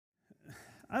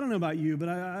I don't know about you, but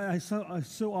I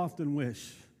so often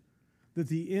wish that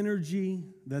the energy,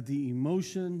 that the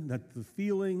emotion, that the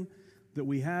feeling that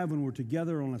we have when we're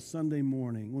together on a Sunday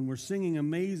morning, when we're singing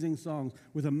amazing songs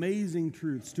with amazing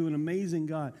truths to an amazing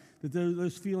God, that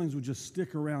those feelings would just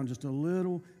stick around just a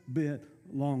little bit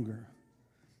longer.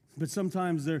 But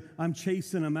sometimes I'm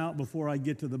chasing them out before I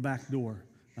get to the back door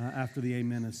after the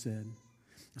amen is said.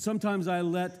 Sometimes I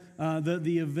let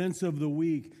the events of the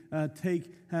week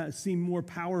seem more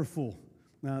powerful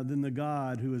than the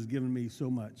God who has given me so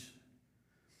much.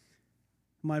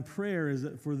 My prayer is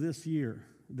that for this year,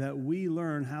 that we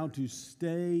learn how to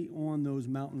stay on those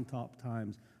mountaintop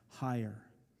times higher,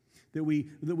 that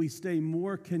we stay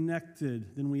more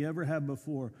connected than we ever have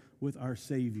before with our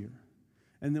Savior,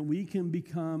 and that we can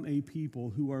become a people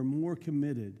who are more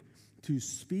committed to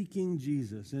speaking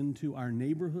Jesus into our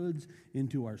neighborhoods,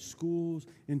 into our schools,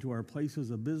 into our places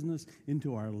of business,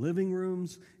 into our living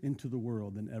rooms, into the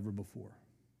world than ever before.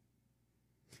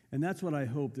 And that's what I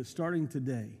hope, that starting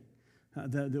today,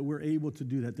 that we're able to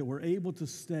do that we're able to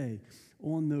stay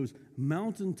on those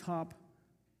mountaintop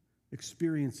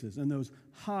experiences and those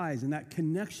highs and that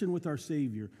connection with our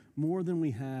Savior more than we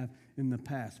have in the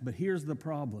past. But here's the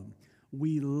problem.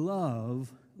 We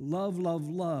love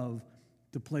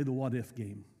to play the what-if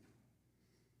game.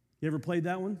 You ever played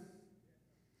that one?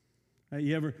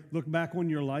 You ever look back on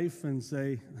your life and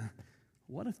say,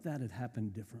 what if that had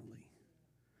happened differently?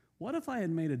 What if I had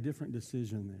made a different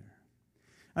decision there?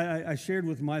 I shared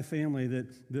with my family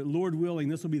that Lord willing,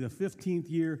 this will be the 15th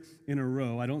year in a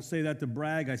row. I don't say that to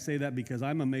brag. I say that because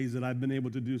I'm amazed that I've been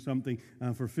able to do something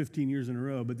for 15 years in a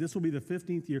row. But this will be the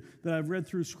 15th year that I've read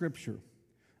through Scripture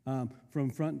from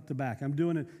front to back. I'm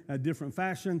doing it a different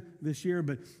fashion this year,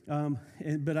 but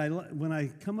when I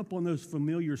come up on those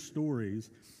familiar stories,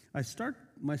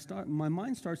 my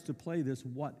mind starts to play this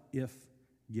what-if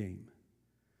game.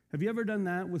 Have you ever done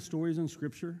that with stories in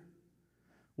Scripture?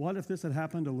 What if this had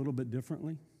happened a little bit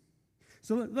differently?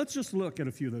 So let's just look at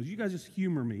a few of those. You guys just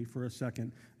humor me for a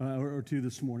second or two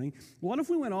this morning. What if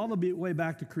we went all the way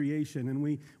back to creation and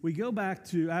we go back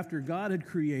to after God had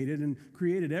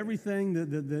created everything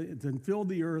that filled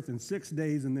the earth in 6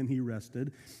 days, and then he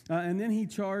rested. And then he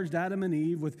charged Adam and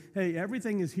Eve with, hey,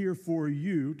 everything is here for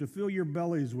you to fill your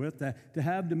bellies with, to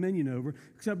have dominion over,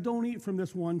 except don't eat from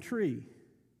this one tree.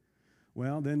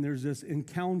 Well, then there's this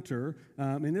encounter,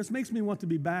 and this makes me want to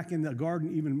be back in the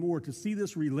garden even more, to see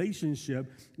this relationship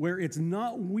where it's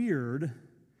not weird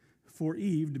for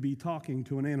Eve to be talking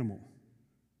to an animal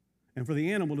and for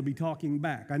the animal to be talking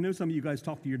back. I know some of you guys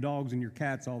talk to your dogs and your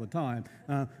cats all the time,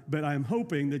 but I'm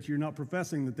hoping that you're not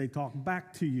professing that they talk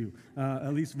back to you,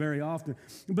 at least very often.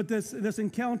 But this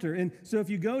encounter, and so if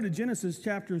you go to Genesis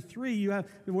chapter 3, you have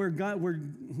where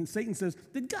Satan says,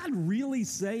 did God really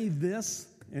say this?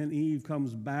 And Eve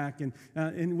comes back,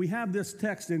 and we have this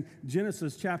text in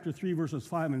Genesis chapter 3, verses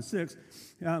 5 and 6.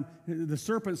 The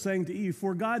serpent saying to Eve,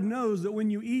 for God knows that when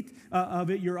you eat of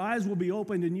it, your eyes will be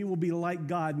opened, and you will be like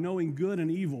God, knowing good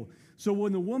and evil. So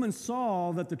when the woman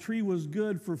saw that the tree was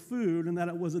good for food, and that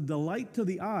it was a delight to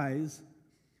the eyes,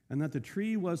 and that the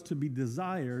tree was to be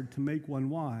desired to make one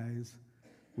wise,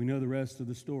 we know the rest of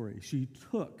the story. She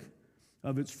took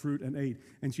of its fruit and ate.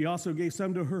 And she also gave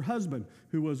some to her husband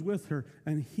who was with her,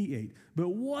 and he ate. But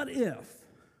what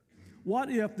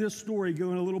if this story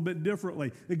going a little bit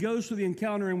differently? It goes to the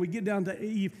encounter, and we get down to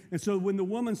Eve. And so when the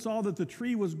woman saw that the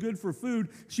tree was good for food,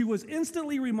 she was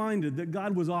instantly reminded that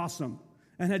God was awesome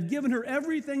and had given her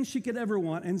everything she could ever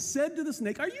want, and said to the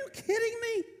snake, are you kidding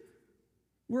me?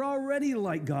 We're already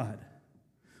like God.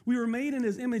 We were made in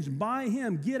his image by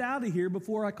him. Get out of here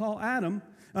before I call Adam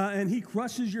and he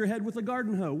crushes your head with a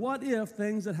garden hoe. What if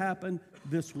things had happened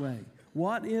this way?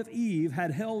 What if Eve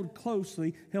had held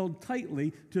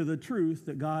tightly to the truth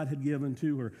that God had given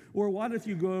to her? Or what if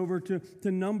you go over to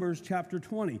Numbers chapter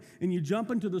 20 and you jump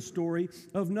into the story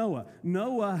of Noah?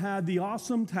 Noah had the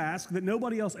awesome task that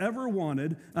nobody else ever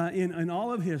wanted in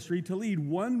all of history, to lead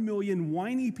 1 million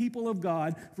whiny people of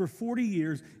God for 40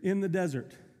 years in the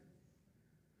desert.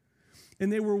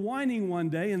 And they were whining one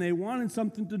day, and they wanted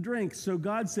something to drink. So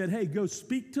God said, hey, go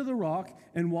speak to the rock,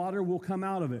 and water will come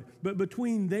out of it. But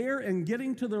between there and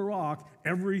getting to the rock,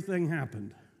 everything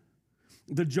happened.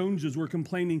 The Joneses were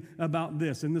complaining about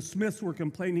this, and the Smiths were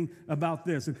complaining about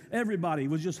this, and everybody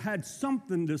had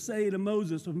something to say to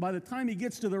Moses. And by the time he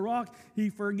gets to the rock, he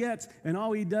forgets, and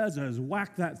all he does is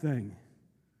whack that thing.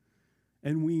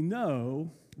 And we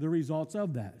know the results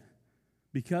of that.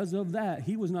 Because of that,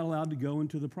 he was not allowed to go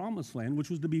into the promised land, which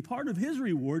was to be part of his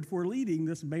reward for leading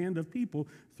this band of people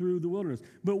through the wilderness.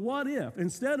 But what if,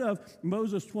 instead of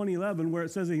Moses 20:11, where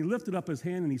it says that he lifted up his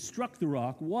hand and he struck the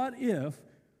rock, what if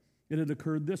it had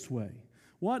occurred this way?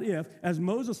 What if, as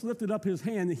Moses lifted up his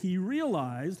hand, he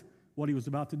realized what he was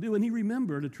about to do, and he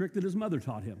remembered a trick that his mother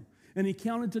taught him, and he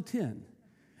counted to 10.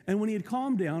 And when he had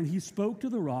calmed down, he spoke to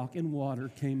the rock, and water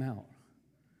came out.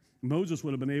 Moses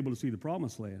would have been able to see the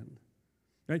promised land.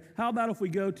 Right? How about if we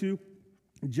go to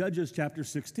Judges chapter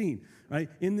 16, right?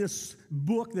 In this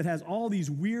book that has all these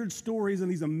weird stories and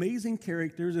these amazing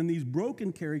characters and these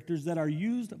broken characters that are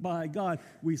used by God,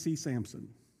 we see Samson.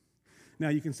 Now,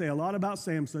 you can say a lot about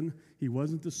Samson. He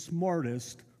wasn't the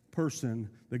smartest person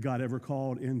that God ever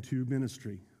called into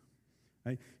ministry.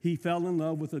 Right? He fell in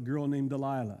love with a girl named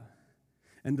Delilah.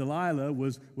 And Delilah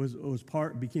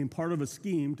became part of a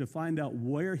scheme to find out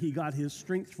where he got his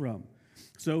strength from.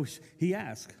 So she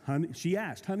asked, honey,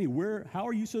 how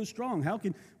are you so strong?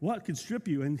 What could strip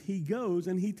you? And he goes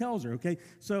and he tells her, okay?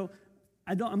 So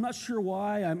I'm not sure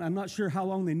why. I'm not sure how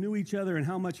long they knew each other and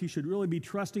how much he should really be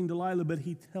trusting Delilah, but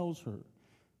he tells her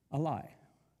a lie.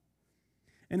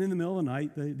 And in the middle of the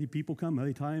night, the people come,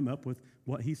 they tie him up with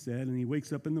what he said, and he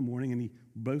wakes up in the morning and he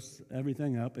boasts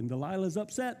everything up, and Delilah's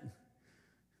upset.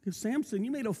 Because Samson,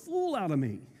 you made a fool out of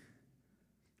me.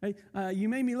 Hey, you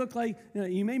made me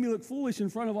look foolish in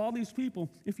front of all these people.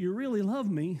 If you really love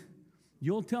me,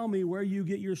 you'll tell me where you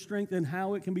get your strength and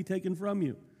how it can be taken from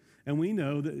you. And we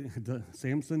know that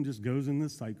Samson just goes in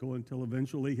this cycle until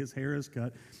eventually his hair is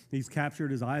cut, he's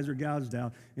captured, his eyes are gouged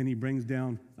out, and he brings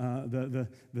down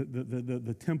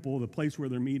the temple, the place where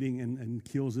they're meeting, and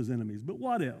kills his enemies. But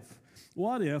what if?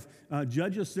 What if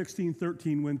Judges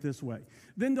 16:13 went this way?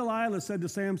 Then Delilah said to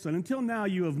Samson, until now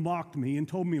you have mocked me and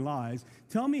told me lies.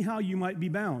 Tell me how you might be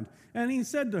bound. And he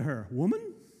said to her, woman?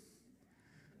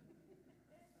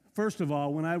 First of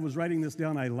all, when I was writing this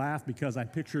down, I laughed because I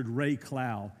pictured Ray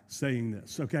Clow saying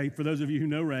this, okay? For those of you who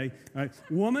know Ray, all right?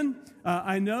 Woman,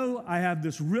 I know I have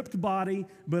this ripped body,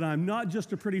 but I'm not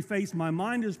just a pretty face. My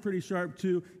mind is pretty sharp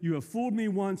too. You have fooled me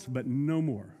once, but no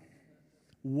more.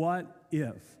 What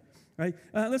if? Right?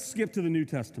 Let's skip to the New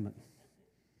Testament.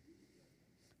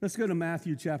 Let's go to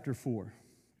Matthew chapter 4,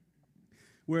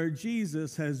 where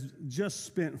Jesus has just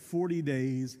spent 40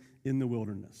 days in the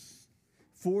wilderness.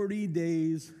 40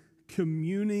 days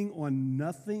communing on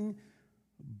nothing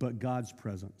but God's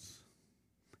presence.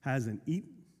 Hasn't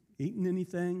eaten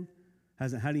anything,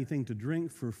 hasn't had anything to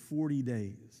drink for 40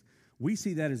 days. We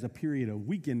see that as a period of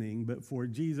weakening, but for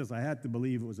Jesus, I have to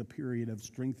believe it was a period of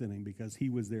strengthening because he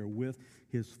was there with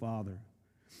his Father.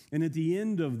 And at the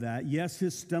end of that, yes,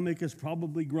 his stomach is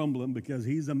probably grumbling because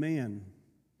he's a man.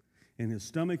 And his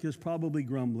stomach is probably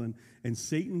grumbling, and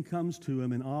Satan comes to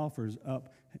him and offers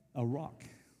up a rock.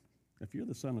 If you're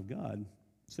the Son of God,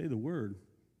 say the word,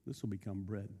 this will become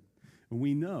bread. And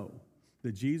we know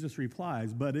that Jesus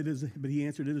replies, but he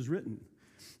answered, it is written,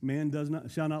 man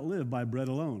shall not live by bread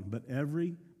alone, but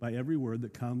by every word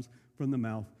that comes from the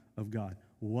mouth of God.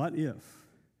 What if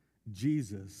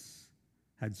Jesus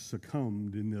had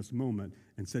succumbed in this moment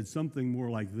and said something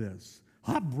more like this?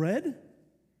 Hot bread?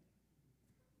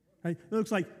 Right? It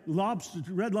looks like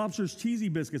Red Lobster's cheesy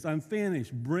biscuits. I'm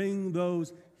famished. Bring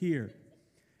those here.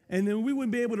 And then we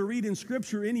wouldn't be able to read in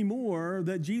Scripture anymore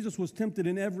that Jesus was tempted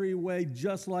in every way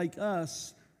just like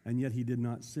us, and yet he did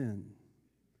not sin.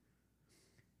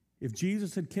 If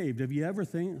Jesus had caved, have you ever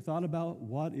thought about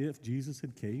what if Jesus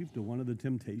had caved to one of the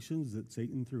temptations that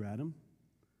Satan threw at him?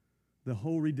 The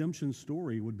whole redemption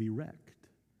story would be wrecked.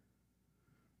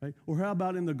 Right? Or how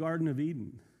about in the Garden of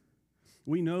Eden?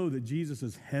 We know that Jesus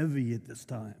is heavy at this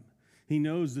time. He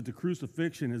knows that the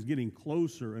crucifixion is getting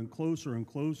closer and closer and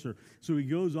closer. So he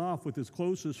goes off with his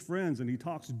closest friends and he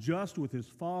talks just with his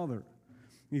Father.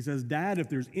 He says, Dad, if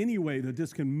there's any way that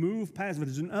this can move past, if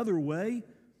there's another way,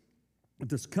 if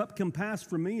this cup can pass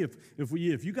from me,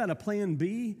 if you got a plan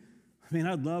B, I mean,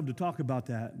 I'd love to talk about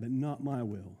that, but not my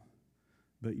will,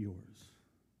 but yours.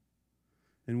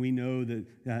 And we know that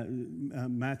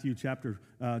Matthew chapter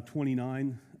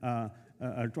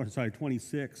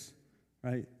 26,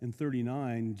 right, and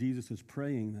 39, Jesus is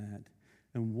praying that.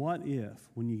 And what if,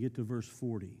 when you get to verse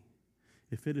 40,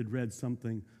 if it had read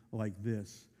something like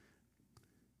this,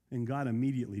 and God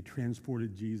immediately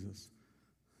transported Jesus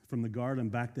from the garden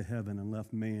back to heaven and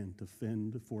left man to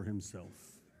fend for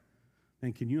himself.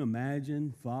 And can you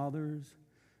imagine, fathers,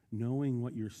 knowing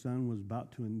what your son was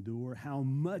about to endure, how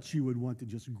much you would want to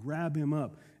just grab him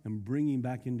up and bring him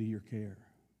back into your care?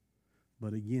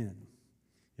 But again,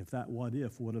 if that what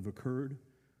if would have occurred,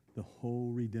 the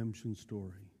whole redemption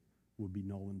story would be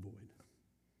null and void.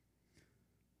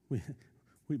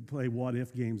 We play what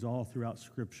if games all throughout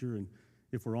Scripture, and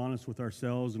if we're honest with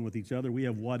ourselves and with each other, we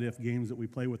have what-if games that we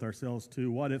play with ourselves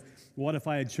too. What if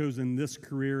I had chosen this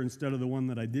career instead of the one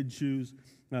that I did choose?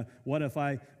 What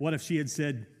if she had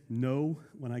said no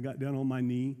when I got down on my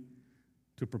knee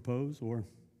to propose? Or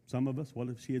some of us, what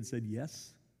if she had said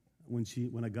yes when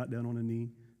I got down on a knee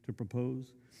to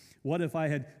propose? What if I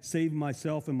had saved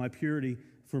myself and my purity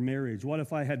for marriage? What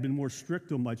if I had been more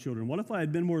strict on my children? What if I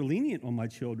had been more lenient on my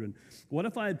children? What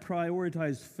if I had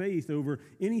prioritized faith over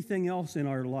anything else in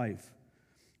our life?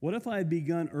 What if I had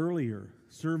begun earlier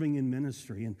serving in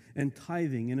ministry and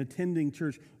tithing and attending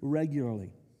church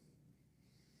regularly?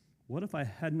 What if I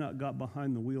had not got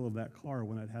behind the wheel of that car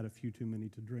when I'd had a few too many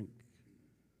to drink?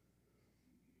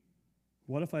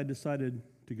 What if I had decided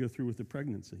to go through with the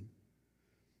pregnancy?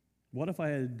 What if I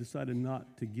had decided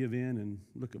not to give in and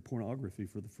look at pornography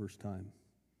for the first time?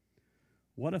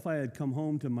 What if I had come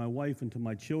home to my wife and to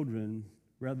my children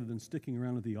rather than sticking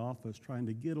around at the office trying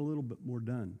to get a little bit more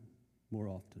done more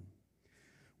often?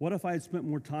 What if I had spent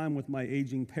more time with my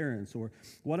aging parents? Or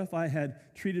what if I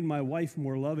had treated my wife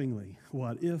more lovingly?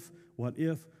 What if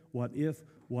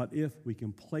we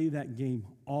can play that game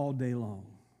all day long?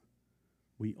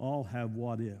 We all have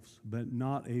what ifs, but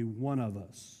not a one of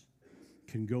us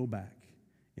can go back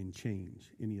and change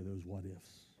any of those what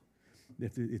ifs.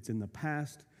 If it's in the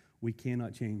past, we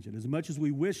cannot change it. As much as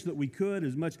we wish that we could,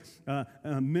 as much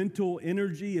mental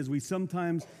energy as we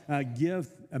sometimes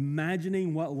give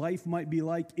imagining what life might be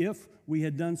like if we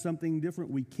had done something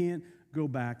different, we can't go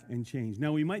back and change.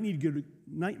 Now, we might need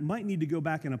to go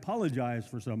back and apologize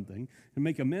for something and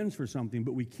make amends for something,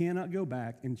 but we cannot go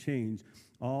back and change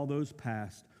all those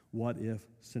past what-if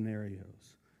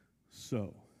scenarios.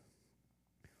 So,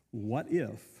 what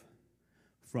if,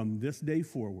 from this day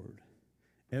forward,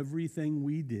 everything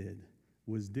we did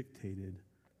was dictated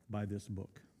by this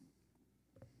book?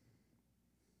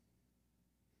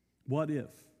 What if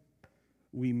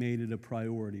we made it a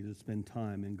priority to spend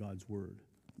time in God's Word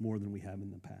more than we have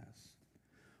in the past?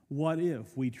 What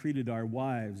if we treated our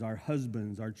wives, our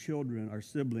husbands, our children, our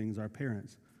siblings, our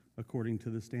parents according to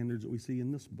the standards that we see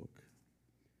in this book?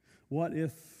 What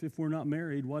if we're not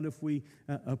married, what if we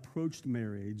approached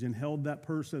marriage and held that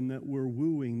person that we're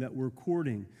wooing, that we're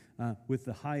courting, with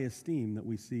the high esteem that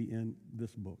we see in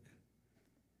this book?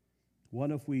 What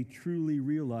if we truly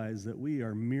realize that we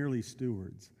are merely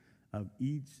stewards of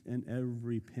each and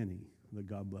every penny that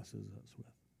God blesses us with?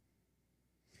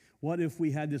 What if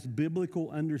we had this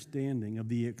biblical understanding of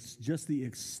just the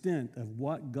extent of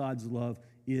what God's love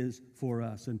is for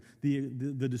us and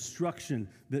the destruction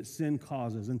that sin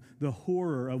causes and the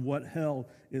horror of what hell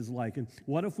is like? And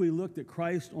what if we looked at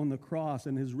Christ on the cross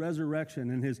and his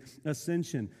resurrection and his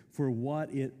ascension for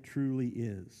what it truly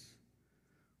is?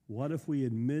 What if we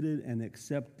admitted and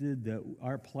accepted that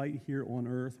our plight here on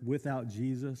earth without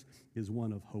Jesus is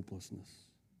one of hopelessness?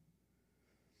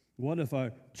 What if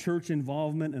our church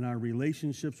involvement and our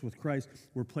relationships with Christ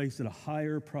were placed at a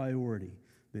higher priority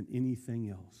than anything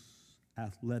else?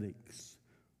 Athletics,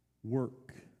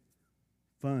 work,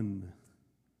 fun,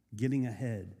 getting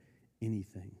ahead,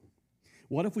 anything.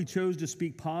 What if we chose to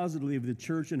speak positively of the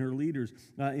church and her leaders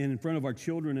in front of our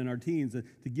children and our teens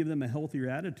to give them a healthier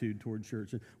attitude toward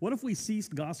church? And what if we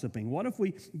ceased gossiping? What if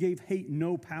we gave hate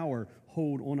no power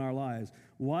hold on our lives?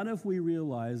 What if we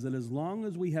realized that as long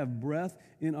as we have breath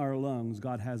in our lungs,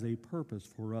 God has a purpose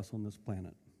for us on this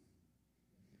planet?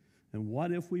 And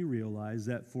what if we realize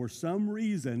that for some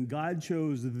reason God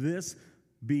chose this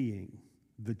being,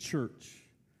 the church,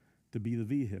 to be the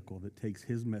vehicle that takes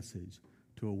his message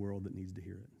to a world that needs to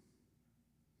hear it?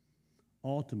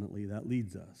 Ultimately, that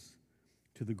leads us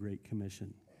to the Great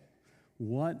Commission.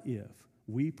 What if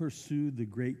we pursued the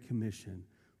Great Commission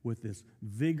with this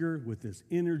vigor, with this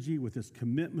energy, with this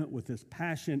commitment, with this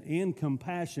passion and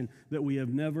compassion that we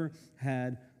have never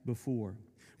had before?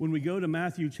 When we go to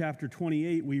Matthew chapter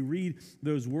 28, we read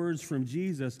those words from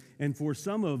Jesus, and for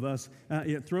some of us,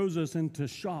 it throws us into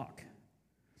shock.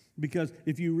 Because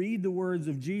if you read the words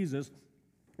of Jesus,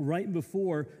 right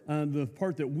before the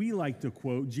part that we like to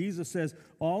quote, Jesus says,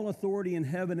 "All authority in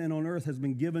heaven and on earth has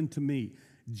been given to me."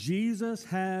 Jesus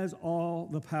has all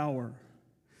the power.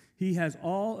 He has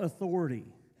all authority,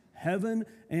 heaven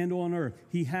and on earth.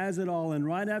 He has it all. And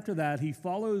right after that, he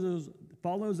follows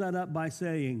that up by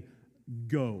saying,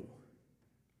 "Go."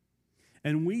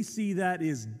 And we see that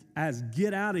as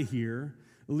get out of here,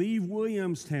 leave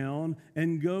Williamstown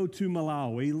and go to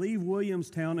Malawi, leave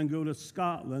Williamstown and go to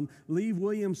Scotland, leave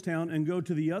Williamstown and go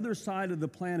to the other side of the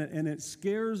planet, and it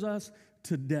scares us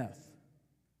to death.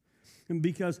 And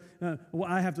because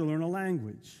I have to learn a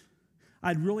language.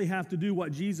 I'd really have to do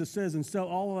what Jesus says and sell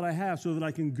all that I have so that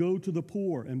I can go to the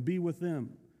poor and be with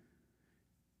them.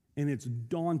 and it's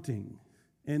daunting,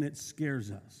 and it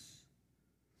scares us.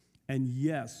 And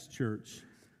yes, church,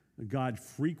 God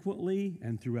frequently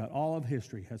and throughout all of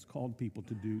history has called people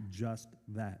to do just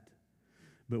that.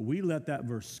 But we let that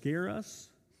verse scare us,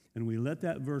 and we let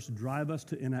that verse drive us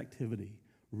to inactivity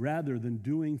rather than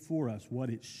doing for us what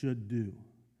it should do.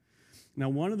 Now,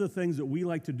 one of the things that we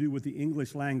like to do with the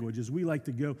English language is we like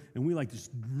to go and we like to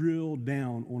just drill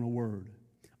down on a word.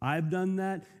 I've done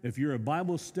that. If you're a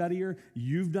Bible studier,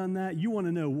 you've done that. You want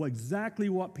to know exactly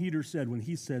what Peter said when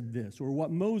he said this, or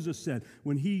what Moses said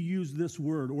when he used this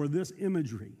word or this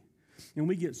imagery. And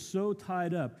we get so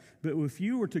tied up. But if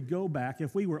you were to go back,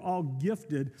 if we were all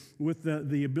gifted with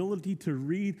the ability to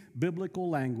read biblical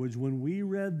language, when we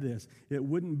read this, it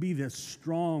wouldn't be this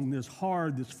strong, this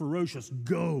hard, this ferocious,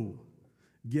 go,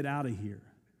 get out of here.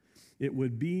 It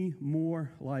would be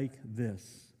more like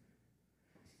this.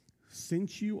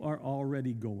 Since you are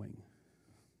already going,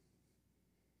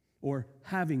 or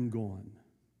having gone,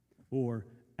 or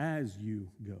as you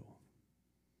go,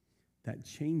 that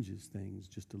changes things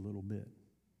just a little bit.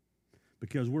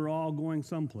 Because we're all going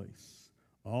someplace,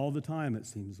 all the time it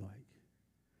seems like.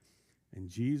 And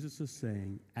Jesus is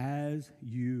saying, as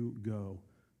you go,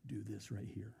 do this right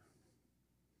here.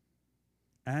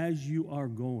 As you are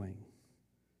going,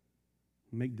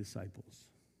 make disciples,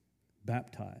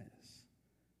 baptize,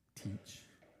 teach.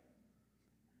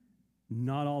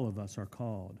 Not all of us are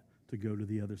called to go to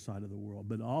the other side of the world,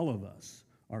 but all of us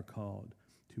are called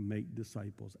to make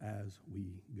disciples as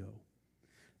we go.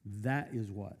 That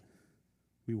is what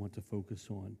we want to focus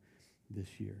on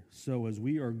this year. So as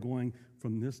we are going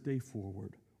from this day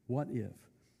forward, what if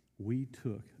we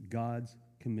took God's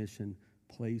commission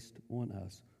placed on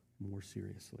us more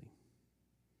seriously?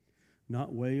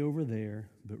 Not way over there,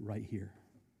 but right here.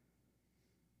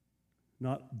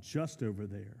 Not just over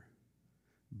there,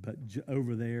 but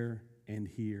over there and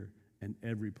here and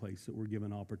every place that we're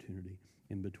given opportunity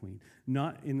in between.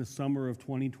 Not in the summer of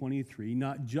 2023,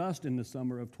 not just in the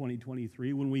summer of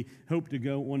 2023 when we hope to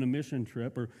go on a mission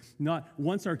trip, or not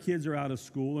once our kids are out of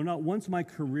school, or not once my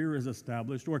career is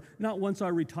established, or not once I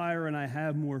retire and I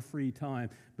have more free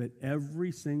time, but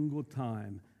every single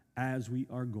time as we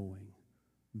are going.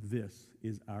 This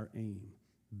is our aim.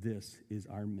 This is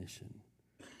our mission.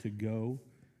 To go,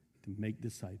 to make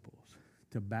disciples,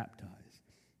 to baptize,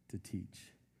 to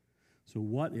teach. So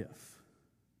what if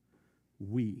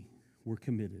we were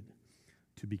committed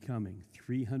to becoming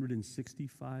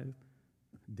 365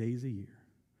 days a year,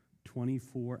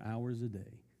 24 hours a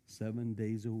day, 7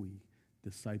 days a week,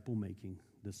 disciple-making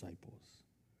disciples?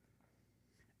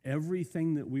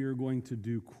 Everything that we are going to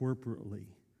do corporately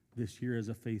this year as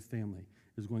a faith family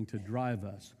is going to drive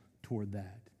us toward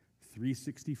that.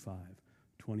 365,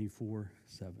 24/7.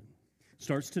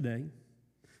 Starts today,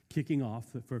 kicking off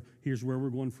for here's where we're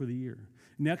going for the year.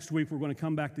 Next week, we're going to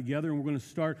come back together and we're going to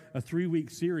start a 3-week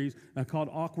series called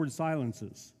Awkward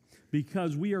Silences,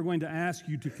 because we are going to ask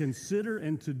you to consider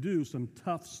and to do some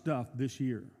tough stuff this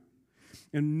year.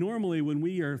 And normally when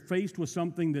we are faced with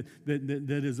something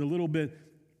that is a little bit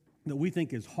that we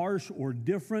think is harsh or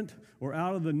different or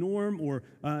out of the norm, or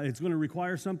it's going to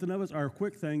require something of us, our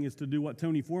quick thing is to do what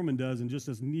Tony Foreman does and just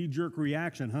this knee-jerk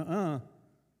reaction.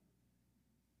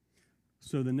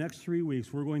 So the next 3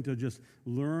 weeks, we're going to just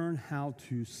learn how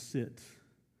to sit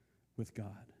with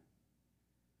God.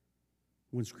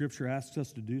 When Scripture asks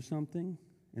us to do something,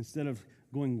 instead of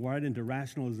going right into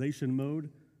rationalization mode,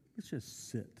 let's just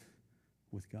sit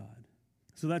with God.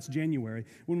 So that's January.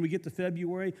 When we get to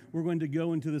February, we're going to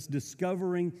go into this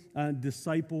Discovering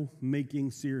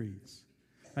Disciple-Making series.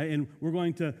 And we're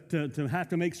going to have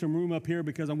to make some room up here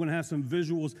because I'm going to have some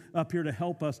visuals up here to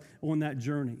help us on that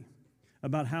journey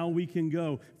about how we can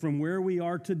go from where we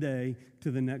are today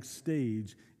to the next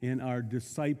stage in our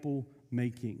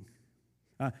disciple-making,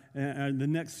 and the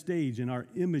next stage in our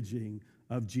imaging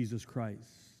of Jesus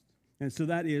Christ. And so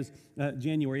that is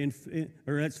January,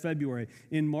 or that's February.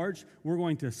 In March, we're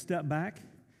going to step back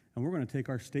and we're going to take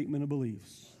our statement of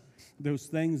beliefs, those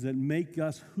things that make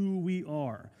us who we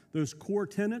are, those core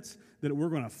tenets that we're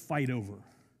going to fight over,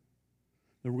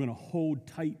 that we're going to hold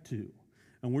tight to.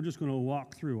 And we're just going to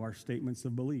walk through our statements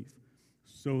of belief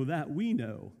so that we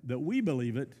know that we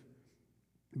believe it,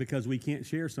 because we can't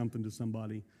share something to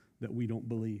somebody that we don't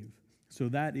believe. So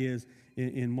that is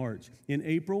in March. In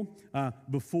April,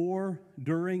 before,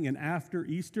 during, and after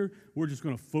Easter, we're just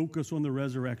going to focus on the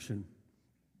resurrection.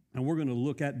 And we're going to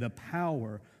look at the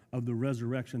power of the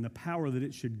resurrection, the power that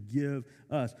it should give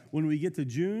us. When we get to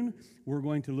June, we're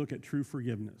going to look at true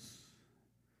forgiveness.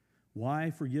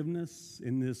 Why forgiveness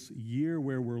in this year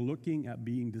where we're looking at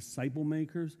being disciple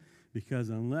makers? Because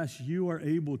unless you are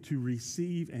able to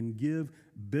receive and give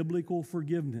biblical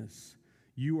forgiveness,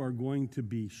 you are going to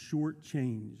be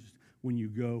shortchanged when you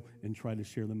go and try to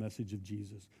share the message of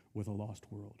Jesus with a lost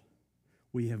world.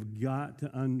 We have got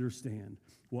to understand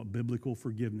what biblical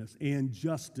forgiveness and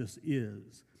justice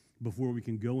is before we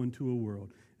can go into a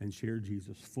world and share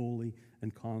Jesus fully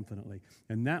and confidently.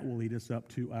 And that will lead us up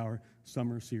to our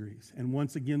summer series. And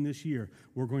once again this year,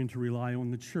 we're going to rely on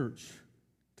the church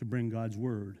to bring God's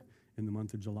word in the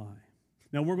month of July.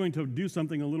 Now, we're going to do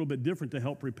something a little bit different to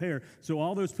help prepare. So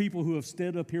all those people who have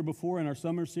stood up here before in our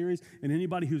summer series, and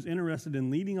anybody who's interested in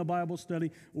leading a Bible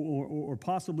study or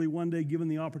possibly one day given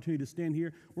the opportunity to stand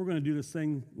here, we're going to do this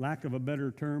thing, lack of a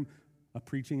better term, a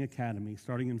preaching academy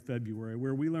starting in February,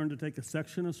 where we learn to take a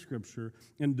section of Scripture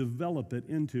and develop it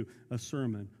into a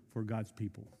sermon for God's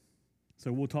people.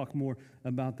 So we'll talk more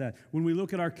about that. When we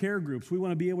look at our care groups, we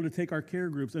want to be able to take our care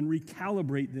groups and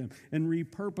recalibrate them and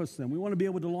repurpose them. We want to be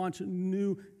able to launch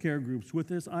new care groups with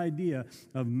this idea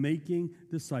of making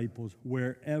disciples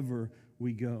wherever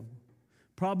we go.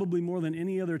 Probably more than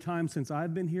any other time since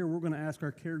I've been here, we're going to ask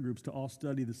our care groups to all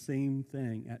study the same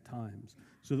thing at times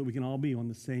so that we can all be on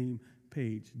the same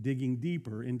page, digging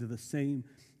deeper into the same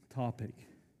topic.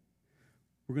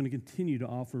 We're going to continue to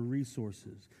offer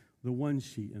resources, the One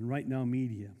Sheet, and Right Now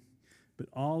Media. But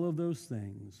all of those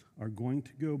things are going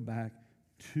to go back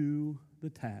to the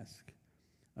task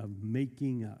of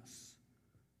making us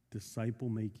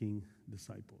disciple-making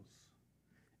disciples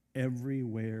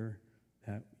everywhere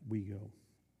that we go.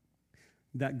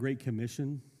 That Great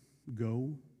Commission,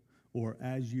 go, or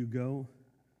as you go,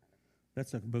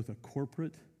 that's both a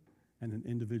corporate and an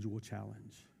individual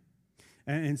challenge.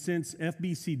 And since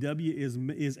FBCW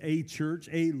is a church,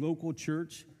 a local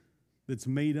church, that's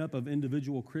made up of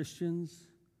individual Christians,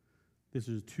 this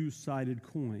is a two-sided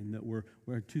coin that we're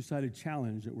a two-sided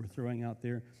challenge that we're throwing out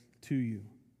there to you.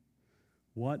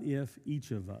 What if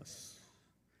each of us,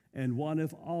 and what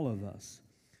if all of us,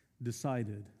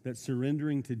 decided that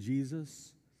surrendering to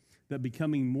Jesus, that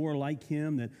becoming more like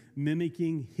Him, that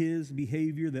mimicking His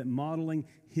behavior, that modeling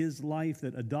His life,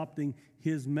 that adopting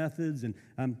His methods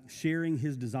and sharing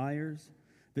His desires,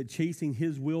 that chasing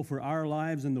His will for our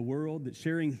lives in the world, that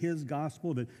sharing His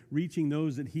gospel, that reaching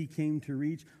those that He came to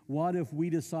reach? What if we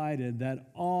decided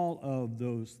that all of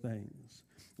those things,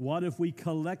 what if we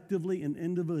collectively and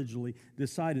individually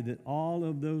decided that all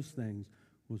of those things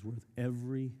was worth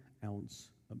every ounce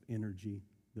of energy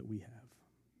that we have?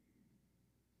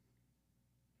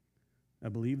 I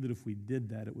believe that if we did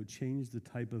that, it would change the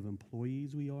type of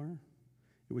employees we are.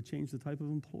 It would change the type of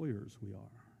employers we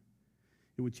are.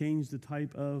 It would change the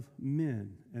type of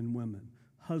men and women,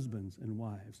 husbands and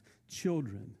wives,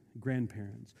 children,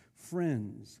 grandparents,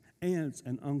 friends, aunts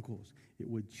and uncles. It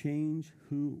would change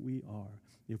who we are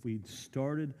if we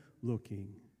started looking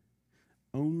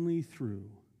only through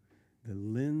the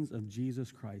lens of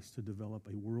Jesus Christ to develop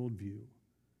a worldview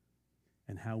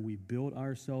and how we build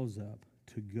ourselves up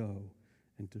to go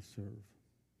and to serve.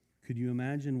 Could you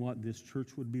imagine what this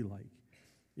church would be like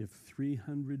if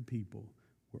 300 people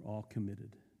were all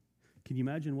committed? Can you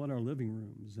imagine what our living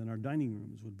rooms and our dining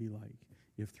rooms would be like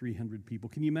if 300 people?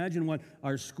 Can you imagine what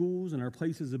our schools and our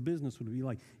places of business would be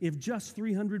like if just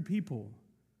 300 people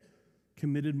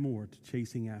committed more to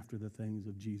chasing after the things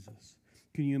of Jesus?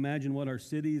 Can you imagine what our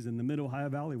cities in the Mid-Ohio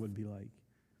Valley would be like?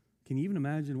 Can you even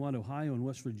imagine what Ohio and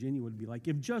West Virginia would be like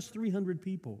if just 300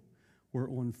 people were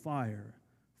on fire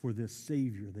for this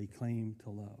Savior they claim to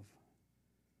love?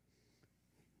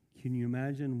 Can you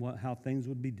imagine how things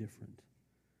would be different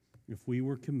if we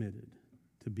were committed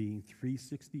to being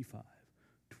 365,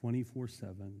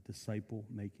 24/7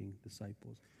 disciple-making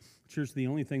disciples? Church, the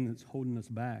only thing that's holding us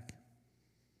back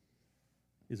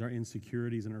is our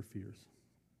insecurities and our fears.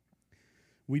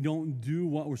 We don't do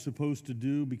what we're supposed to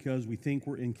do because we think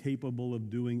we're incapable of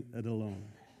doing it alone.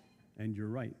 And you're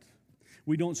right.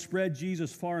 We don't spread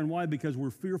Jesus far and wide because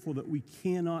we're fearful that we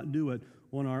cannot do it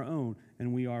on our own,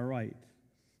 and we are right.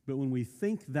 But when we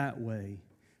think that way,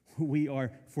 we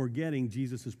are forgetting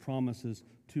Jesus' promises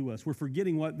to us. We're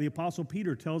forgetting what the Apostle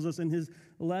Peter tells us in his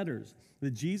letters,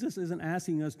 that Jesus isn't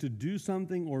asking us to do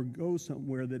something or go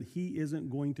somewhere that He isn't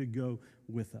going to go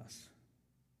with us.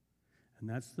 And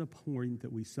that's the point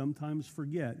that we sometimes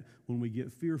forget when we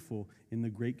get fearful in the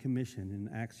Great Commission in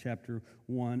Acts chapter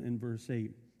 1 and verse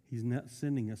 8. He's not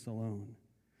sending us alone.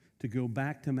 To go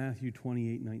back to Matthew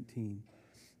 28:19.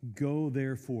 Go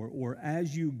therefore, or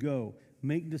as you go,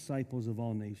 make disciples of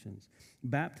all nations,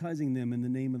 baptizing them in the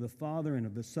name of the Father and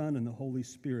of the Son and the Holy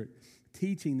Spirit,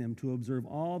 teaching them to observe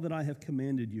all that I have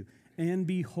commanded you. And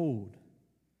behold,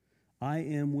 I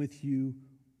am with you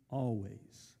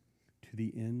always to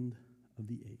the end of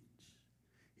the age.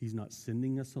 He's not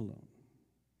sending us alone.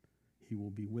 He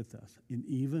will be with us. And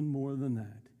even more than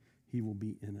that, he will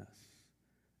be in us.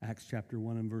 Acts chapter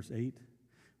 1 and verse 8,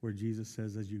 where Jesus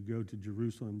says, as you go to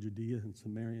Jerusalem, Judea, and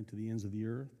Samaria, and to the ends of the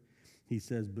earth, he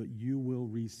says, but you will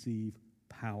receive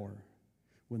power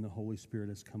when the Holy Spirit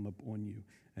has come upon you,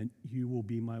 and you will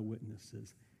be my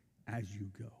witnesses as you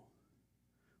go.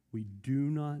 We do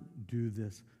not do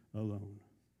this alone.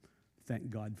 Thank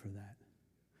God for that.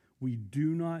 We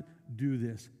do not do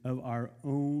this of our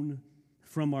own,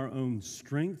 from our own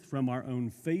strength, from our own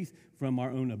faith, from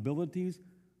our own abilities.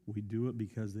 We do it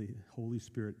because the Holy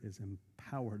Spirit has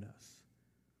empowered us.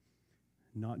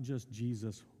 Not just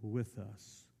Jesus with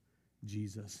us,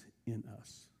 Jesus in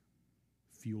us,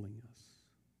 fueling us.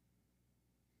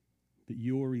 That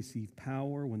you will receive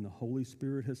power when the Holy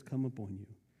Spirit has come upon you,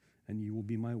 and you will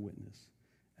be my witness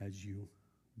as you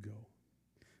go.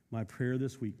 My prayer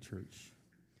this week, church,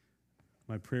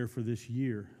 my prayer for this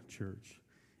year, church,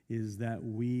 is that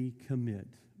we commit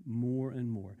more and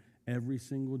more every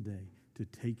single day to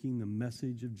taking the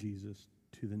message of Jesus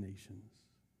to the nations.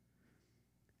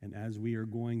 And as we are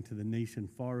going to the nation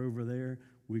far over there,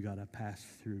 we got to pass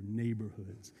through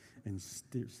neighborhoods and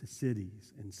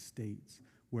cities and states.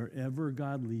 Wherever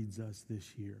God leads us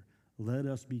this year, let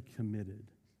us be committed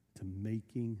to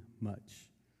making much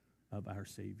of our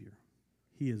Savior.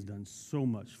 He has done so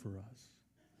much for us.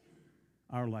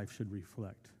 Our life should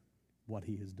reflect what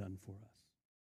he has done for us.